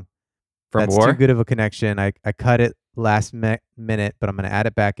song. From That's War? too good of a connection. I cut it last minute, but I'm going to add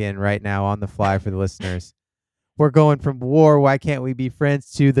it back in right now on the fly for the listeners. We're going from War, Why Can't We Be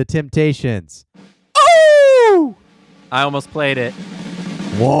Friends, to The Temptations. Oh! I almost played it.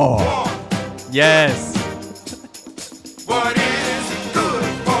 War. Yes. What is it good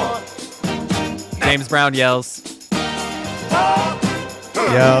for? James Brown yells.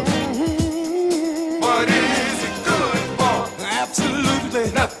 Yep. What is it good for?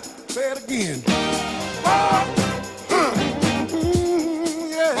 Absolutely nothing. Say it again.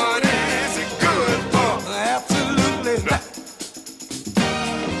 Yeah. What is it good for? Absolutely nothing.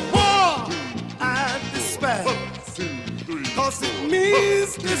 War, I despise. 'Cause it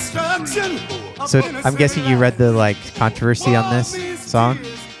means destruction. So I'm guessing you read the controversy on this song.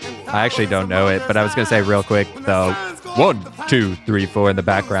 I actually don't know it, but I was going to say real quick, though. 1, 2, 3, 4 in the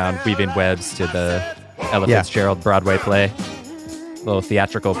background, weaving webs to the Ella Fitzgerald Broadway play. Little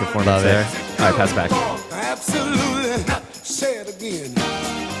theatrical performance Love there. it. All right, pass back. Absolutely. Say it again.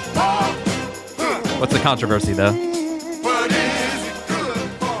 What's the controversy, though?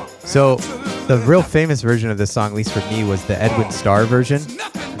 So the real famous version of this song, at least for me, was the Edwin Starr version.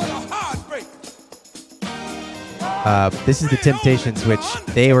 This is the Temptations, which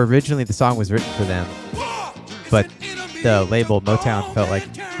they were originally, the song was written for them, but the label Motown felt like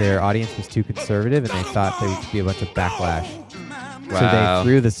their audience was too conservative and they thought there would be a bunch of backlash. Wow. So they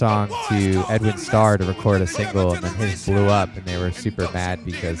threw the song to Edwin Starr to record a single, and then his blew up, and they were super mad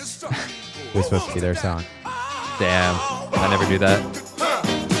because it was supposed to be their song. Damn. I never do that.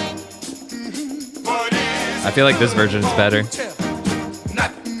 I feel like this version is better.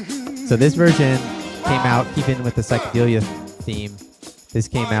 So this version came out, keeping with the psychedelia theme. This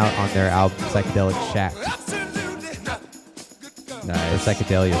came out on their album Psychedelic Shack. Nice. Or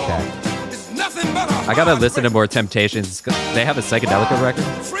Psychedelia Shack. I gotta listen to more Temptations. They have a psychedelic record?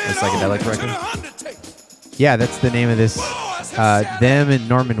 A psychedelic record? Yeah, that's the name of this. Them and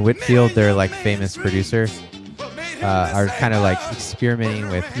Norman Whitfield, their famous producer, are kind of experimenting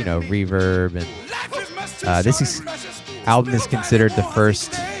with reverb, and this album is considered the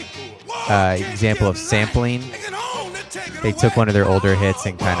first example of sampling. They took one of their older hits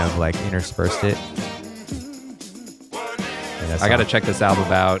and kind of interspersed it. I gotta check this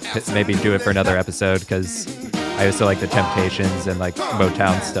album out. Maybe do it for another episode, because I used to like the Temptations and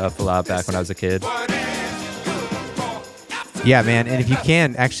Motown stuff a lot back when I was a kid. Yeah, man. And if you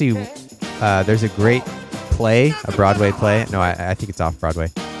can, actually, there's a great play, a Broadway play. No, I think it's off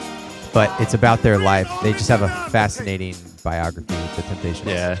Broadway. But it's about their life. They just have a fascinating biography, the Temptations.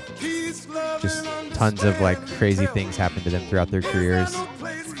 Yeah. Just tons of crazy things happen to them throughout their careers.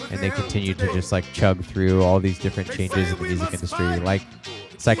 And they continue to just chug through all these different changes in the music industry, like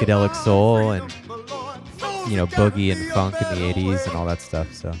psychedelic soul and, boogie and funk in the 80s and all that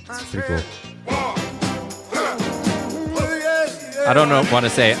stuff. So it's pretty cool. I don't want to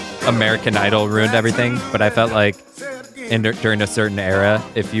say American Idol ruined everything, but I felt like during a certain era,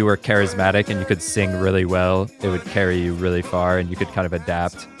 if you were charismatic and you could sing really well, it would carry you really far and you could kind of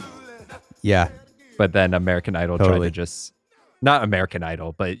adapt. Yeah. But then American Idol tried Totally. to just... Not American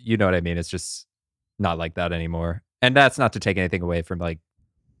Idol, but you know what I mean? It's just not like that anymore. And that's not to take anything away from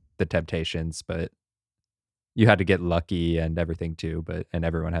the Temptations, but you had to get lucky and everything too, and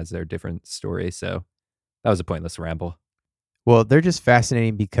everyone has their different story. So that was a pointless ramble. Well, they're just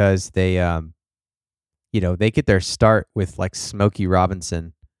fascinating because they, they get their start with Smokey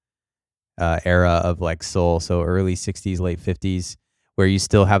Robinson era of soul. So early 60s, late 50s, where you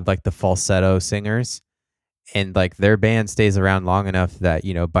still have the falsetto singers. And their band stays around long enough that,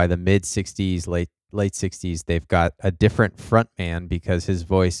 by the mid 60s, late 60s, they've got a different front man because his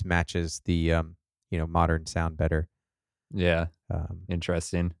voice matches the, modern sound better. Yeah.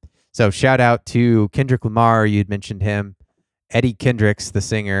 Interesting. So shout out to Kendrick Lamar. You'd mentioned him. Eddie Kendricks, the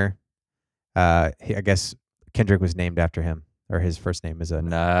singer. I guess Kendrick was named after him, or his first name is a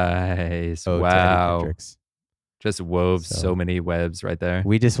nice. ode to Eddie Wow. Kendricks. Just wove so many webs right there.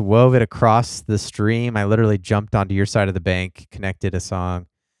 We just wove it across the stream. I literally jumped onto your side of the bank, connected a song,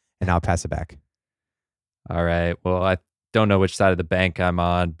 and I'll pass it back. All right. Well, I don't know which side of the bank I'm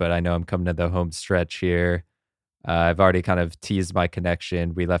on, but I know I'm coming to the home stretch here. I've already kind of teased my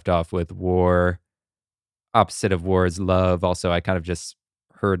connection. We left off with War. Opposite of War is Love. Also, I kind of just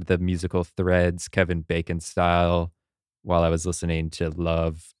heard the musical threads, Kevin Bacon style, while I was listening to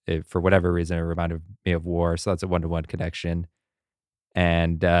Love. For whatever reason, it reminded me of War. So that's a one-to-one connection.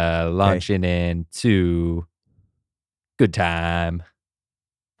 And launching into Good time.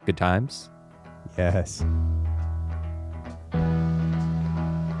 Good times? Yes.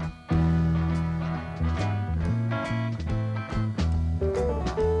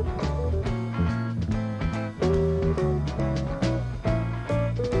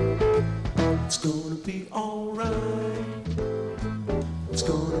 It's gonna be alright. It's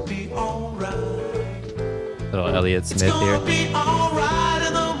gonna be alright. Little Elliott Smith here. Be alright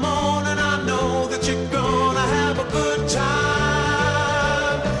in the morning. I know that you're gonna have a good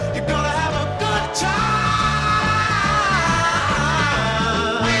time. You're gonna have a good time.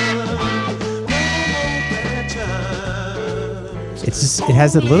 It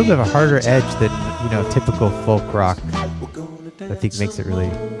has a little bit of a harder edge than typical folk rock. I think makes it really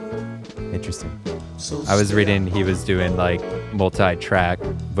interesting. I was reading he was doing like multi-track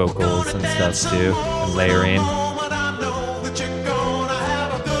vocals and stuff too, and layering.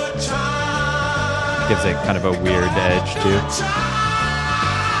 Gives it kind of a weird edge too.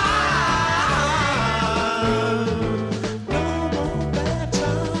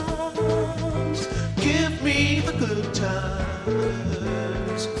 Give me the good times.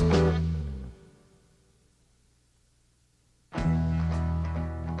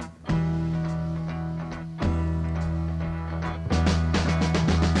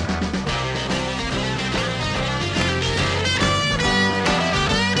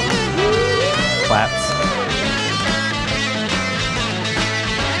 Claps.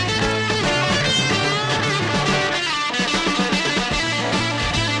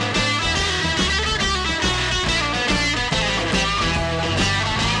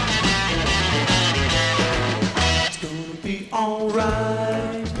 It's gonna be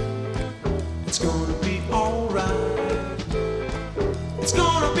alright. It's gonna be alright. It's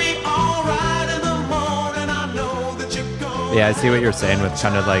gonna be alright in the morning. I know that you're gonna. Yeah, I see what you're saying with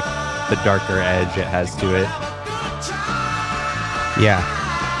kind of like the darker edge it has to it. Yeah.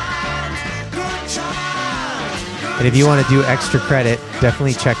 And if you want to do extra credit,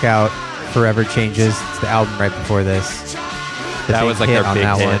 definitely check out Forever Changes. It's the album right before this. That was like their big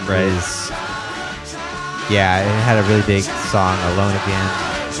hit, right? Yeah, it had a really big song, Alone Again.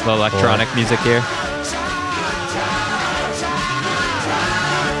 The electronic music here.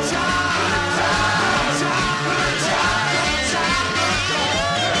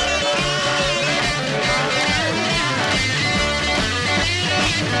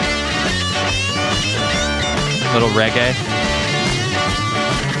 Little reggae.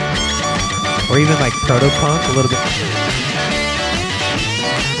 Or even like proto-punk, a little bit.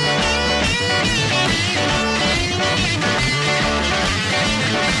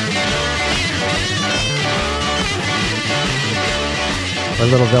 Or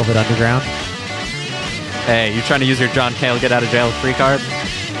Little Velvet Underground. Hey, you trying to use your John Cale get out of jail free card?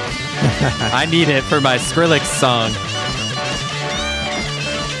 I need it for my Skrillex song.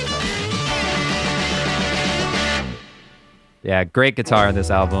 Yeah, great guitar on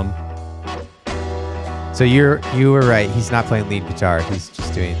this album. So you were right. He's not playing lead guitar. He's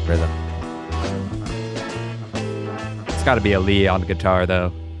just doing rhythm. It's got to be a Lee on guitar,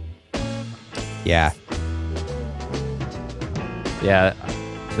 though. Yeah. Yeah,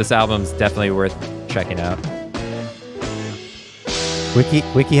 this album's definitely worth checking out.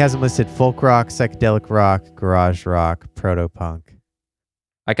 Wiki has them listed folk rock, psychedelic rock, garage rock, proto-punk.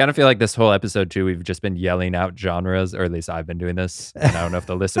 I kind of feel like this whole episode, too, we've just been yelling out genres, or at least I've been doing this. And I don't know if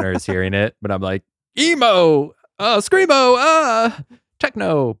the listener is hearing it, but I'm like, emo, screamo,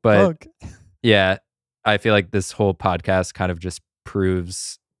 techno. But yeah, I feel like this whole podcast kind of just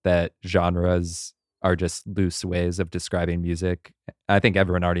proves that genres are just loose ways of describing music. I think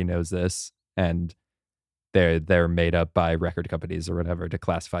everyone already knows this, and they're made up by record companies or whatever to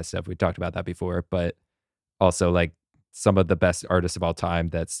classify stuff. We talked about that before, but also like some of the best artists of all time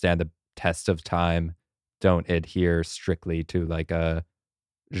that stand the test of time don't adhere strictly to like a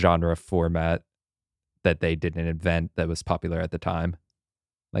genre format that they didn't invent that was popular at the time.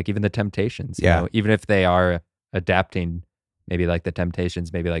 Like even the Temptations, you know, even if they are adapting, maybe like the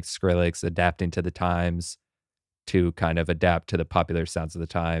Temptations, maybe like Skrillex adapting to the times to kind of adapt to the popular sounds of the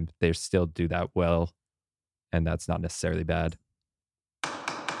time, they still do that well. And that's not necessarily bad.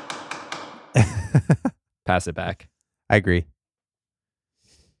 Pass it back. I agree.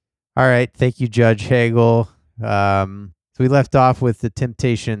 All right. Thank you, Judge Hagel. So we left off with the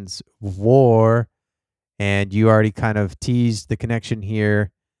Temptations' War, and you already kind of teased the connection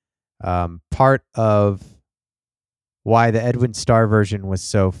here. Part of why the Edwin Starr version was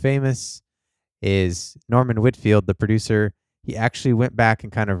so famous is Norman Whitfield, the producer, he actually went back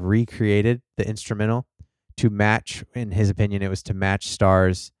and kind of recreated the instrumental to match, in his opinion, it was to match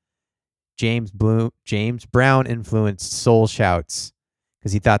Starr's James Brown influenced soul shouts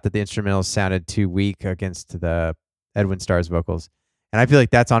because he thought that the instrumentals sounded too weak against the Edwin Starr's vocals. And I feel like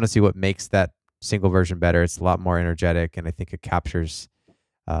that's honestly what makes that single version better. It's a lot more energetic, and I think it captures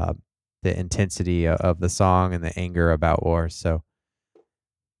the intensity of the song and the anger about war. So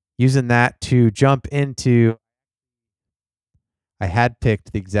using that to jump into, I had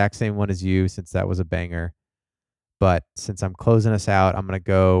picked the exact same one as you since that was a banger. But since I'm closing us out, I'm going to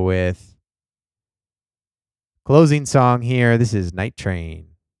go with closing song here. This is Night Train.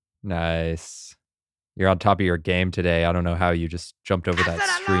 Nice. You're on top of your game today. I don't know how you just jumped over that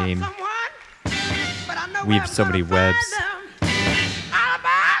stream. Weave so many webs.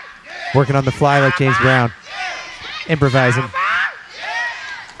 Working on the fly like James Brown. Improvising.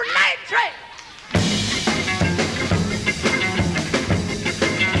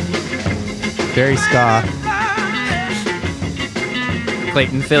 Very ska.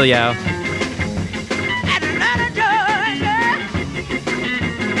 Clayton Filio.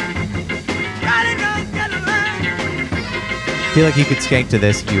 I feel like you could skank to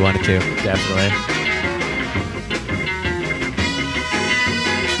this if you wanted to. Definitely.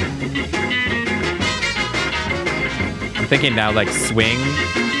 I'm thinking now like swing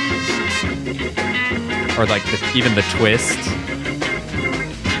or like even the twist.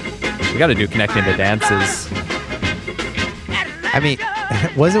 We got to do connecting the dances. I mean,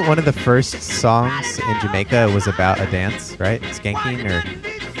 wasn't one of the first songs in Jamaica was about a dance, right? Skanking, or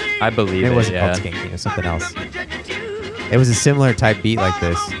I believe it wasn't yeah. called skanking, it was something else. It was a similar type beat like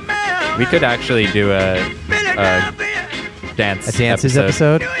this. We could actually do a dance. A dances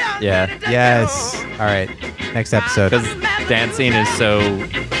episode? Yeah. Yes. All right. Next episode. Because dancing is so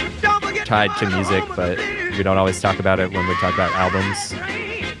tied to music, but we don't always talk about it when we talk about albums.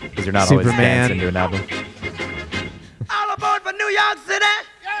 Because you're not always dancing to an album. All aboard for New York City.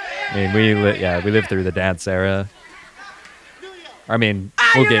 I mean, we lived through the dance era. I mean,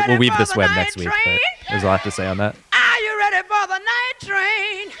 we'll weave this web next week, but there's a lot to say on that. Are you ready for the night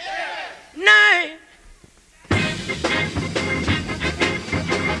train? Night.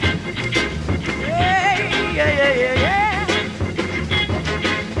 Yeah.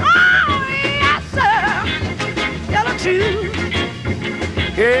 Oh, yes, sir. Tell the truth.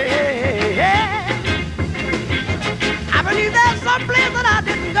 Yeah. I believe there's some place that I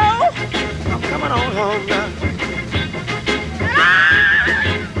didn't go. I'm coming on home now.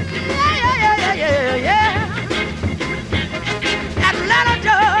 Yeah. Atlanta,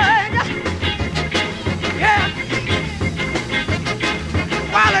 Georgia. Yeah.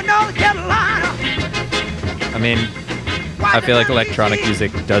 Raleigh, North Carolina. I mean, I feel like electronic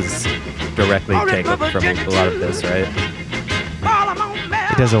music does directly take it from a lot of this, right?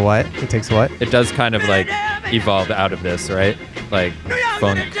 It does a what? It takes what? It does kind of like evolve out of this, right? Like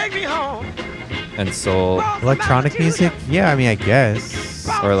funk and soul. Electronic music? Yeah, I mean, I guess.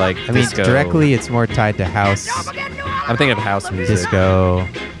 Or like disco. Directly it's more tied to house. I'm thinking of house music. Disco.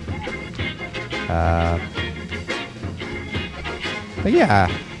 But yeah,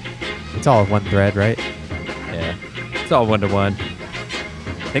 it's all one thread, right? Yeah, it's all one-to-one.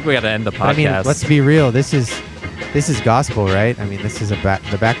 I think we got to end the podcast. I mean, let's be real. This is gospel, right? I mean, this is the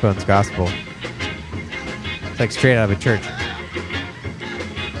backbone's gospel. It's like straight out of a church.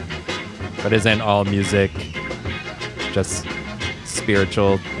 But isn't all music just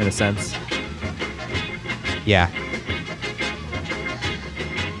spiritual in a sense? Yeah.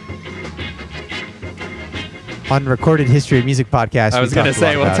 On Recorded History of Music podcast. I was going to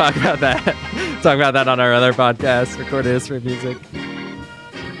say, we'll talk about that. Talk about that on our other podcast, Recorded History of Music.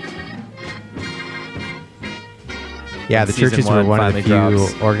 Yeah, the churches were one of the few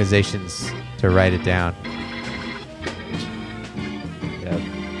organizations to write it down. Yep.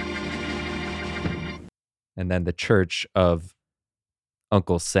 And then the Church of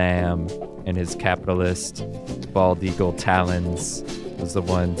Uncle Sam and his capitalist bald eagle talons was the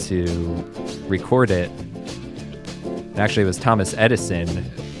one to record it. And actually, it was Thomas Edison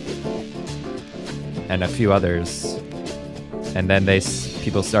and a few others. And then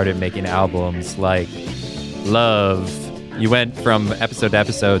people started making albums like Love. You went from episode to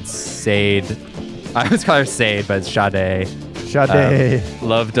episode. Sade. I was calling her Sade, but it's Sade.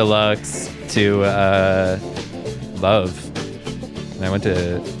 Love Deluxe to Love. And I went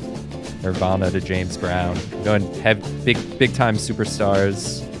to Nirvana to James Brown. Going big time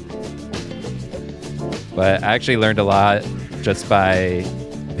superstars. But I actually learned a lot just by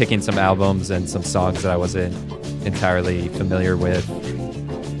picking some albums and some songs that I wasn't entirely familiar with.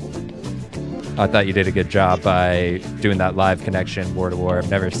 I thought you did a good job by doing that live connection, war to war. I've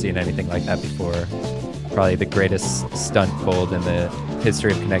never seen anything like that before. probably the greatest stunt pulled in the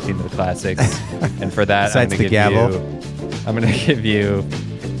history of connecting to the classics. And for that, I'm going to give you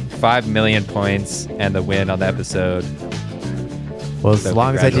 5 million points and the win on the episode. Well, as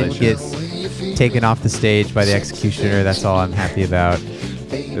long as I didn't get taken off the stage by the executioner, that's all I'm happy about.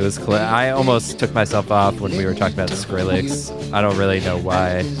 It was I almost took myself off when we were talking about Skrillex. I don't really know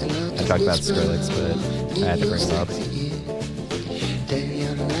why I talked about Skrillex, but I had to bring him up.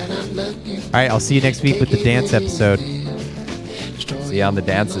 All right, I'll see you next week with the dance episode. See you on the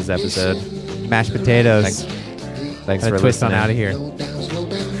dances episode. Mashed potatoes. Thanks for twist listening. on out of here.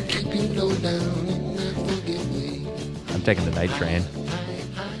 I'm taking the night train.